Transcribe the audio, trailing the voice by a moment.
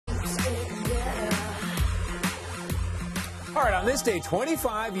All right, on this day,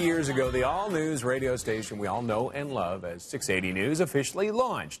 25 years ago, the all-news radio station we all know and love as 680 News officially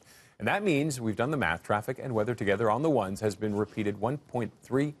launched. And that means we've done the math, traffic, and weather together on the ones has been repeated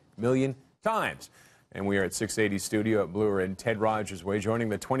 1.3 million times. And we are at 680 studio at Bloor and Ted Rogers Way, joining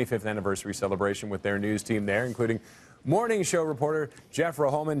the 25th anniversary celebration with their news team there, including morning show reporter Jeff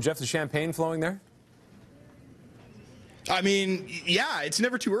Roholman. Jeff, the champagne flowing there? I mean, yeah, it's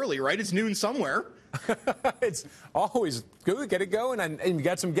never too early, right? It's noon somewhere. It's always good. Get it going. And you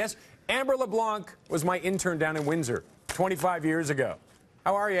got some guests. Amber LeBlanc was my intern down in Windsor 25 years ago.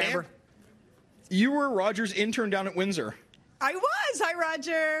 How are you, Amber? You were Roger's intern down at Windsor. I was. Hi,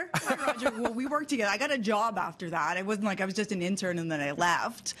 Roger. Hi, Roger. Well, we worked together. I got a job after that. It wasn't like I was just an intern and then I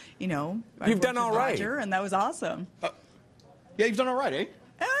left. You know, you've done all right. Roger, and that was awesome. Yeah, you've done all right, eh?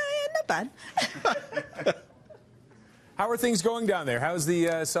 Not bad. How are things going down there? How's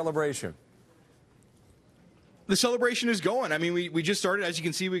the celebration? The celebration is going. I mean, we just started. As you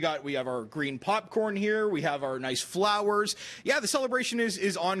can see, we have our green popcorn here. We have our nice flowers. Yeah, the celebration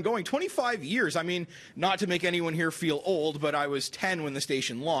is ongoing. 25 years. I mean, not to make anyone here feel old, but I was 10 when the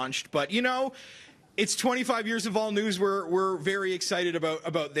station launched. But, you know, it's 25 years of all news. We're very excited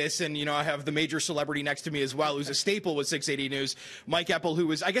about this. And, you know, I have the major celebrity next to me as well, who's a staple with 680 News, Mike Epple, who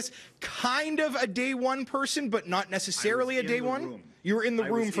was, I guess, kind of a day one person, but not necessarily a day one. You were in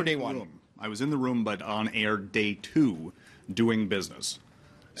the room for day one. I was in the room, but on air day 2, doing business.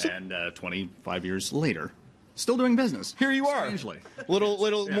 And 25 years later, still doing business. Here you are. Strangely.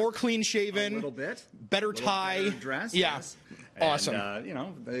 Little more clean shaven. A little bit. Better tie. Better dress. Yeah. Yes. Awesome. And, you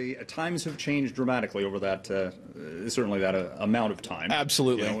know, the times have changed dramatically over that, certainly that amount of time.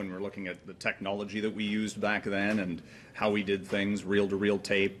 Absolutely. You know, when we're looking at the technology that we used back then and how we did things, reel-to-reel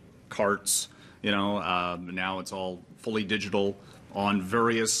tape, carts, you know, now it's all fully digital on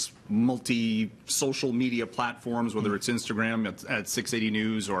various multi-social media platforms, whether it's Instagram at 680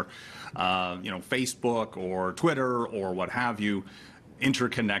 News or, you know, Facebook or Twitter or what have you,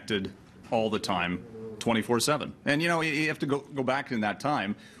 interconnected all the time, 24/7. And, you know, you have to go back in that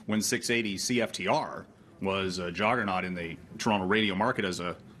time when 680 CFTR was a juggernaut in the Toronto radio market as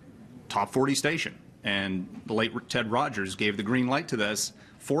a top 40 station. And the late Ted Rogers gave the green light to this,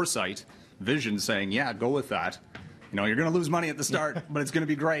 foresight, vision, saying, yeah, go with that. You know, you're going to lose money at the start, but it's going to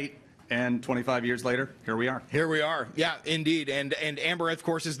be great. And 25 years later, here we are. Here we are. Yeah, indeed. And Amber, of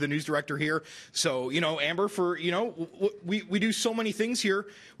course, is the news director here. So, you know, Amber, we do so many things here.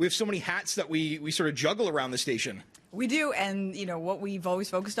 We have so many hats that we sort of juggle around the station. We do, and, you know, what we've always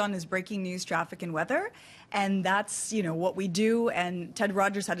focused on is breaking news, traffic, and weather, and that's, you know, what we do, and Ted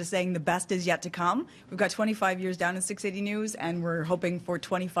Rogers had a saying, the best is yet to come. We've got 25 years down in 680 News, and we're hoping for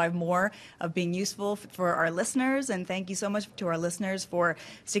 25 more of being useful for our listeners, and thank you so much to our listeners for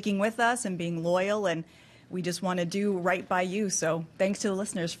sticking with us and being loyal, and we just want to do right by you, so thanks to the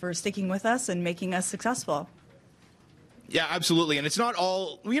listeners for sticking with us and making us successful. Yeah, absolutely. And it's not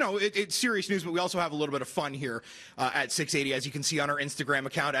all, you know, it's serious news, but we also have a little bit of fun here at 680. As you can see on our Instagram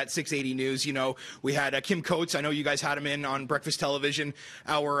account at 680 News, you know, we had Kim Coates. I know you guys had him in on breakfast television.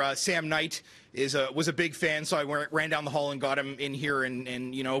 Our Sam Knight was a big fan, so I ran down the hall and got him in here.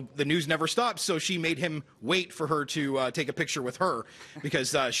 And you know, the news never stops, so she made him wait for her to take a picture with her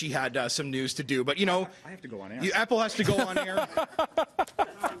because she had some news to do. But, you know, I have to go on air. Apple has to go on air.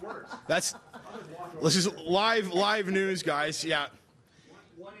 This is live news, guys. Yeah.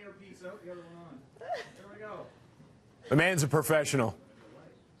 One earpiece out, the other one on. There we go. The man's a professional.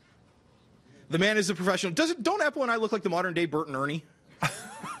 The man is a professional. Don't Apple and I look like the modern day Bert and Ernie?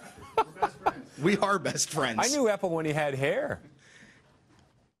 We're best friends. We are best friends. I knew Apple when he had hair.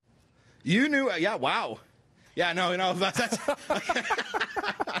 You knew? Yeah. Wow. Yeah. No. That's.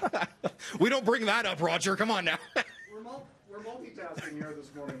 We don't bring that up, Roger. Come on now. We're multitasking here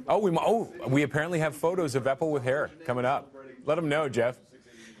this morning. We apparently have photos of Apple with hair coming up. Let them know, Jeff.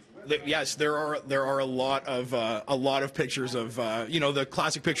 Yes, there are a lot of pictures of you know, the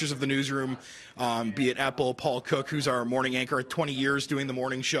classic pictures of the newsroom, be it Apple, Paul Cook, who's our morning anchor, 20 years doing the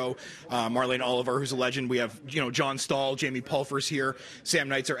morning show, Marlene Oliver, who's a legend. We have, you know, John Stahl, Jamie Pulfer's here, Sam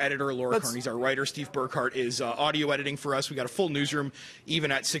Knight's our editor, Laura Carney's our writer, Steve Burkhart is audio editing for us. We got a full newsroom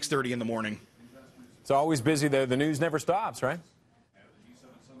even at 6:30 in the morning. It's always busy there. The news never stops, right?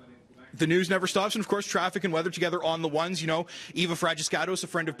 The news never stops, and of course, traffic and weather together on the ones. You know, Eva Fragiscatos, a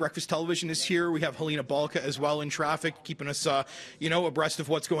friend of Breakfast Television, is here. We have Helena Balka as well in traffic, keeping us, you know, abreast of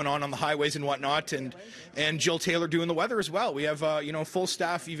what's going on the highways and whatnot. And Jill Taylor doing the weather as well. We have, you know, full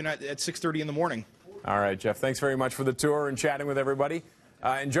staff even at 6:30 in the morning. All right, Jeff. Thanks very much for the tour and chatting with everybody.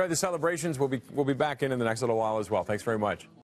 Enjoy the celebrations. We'll be back in the next little while as well. Thanks very much.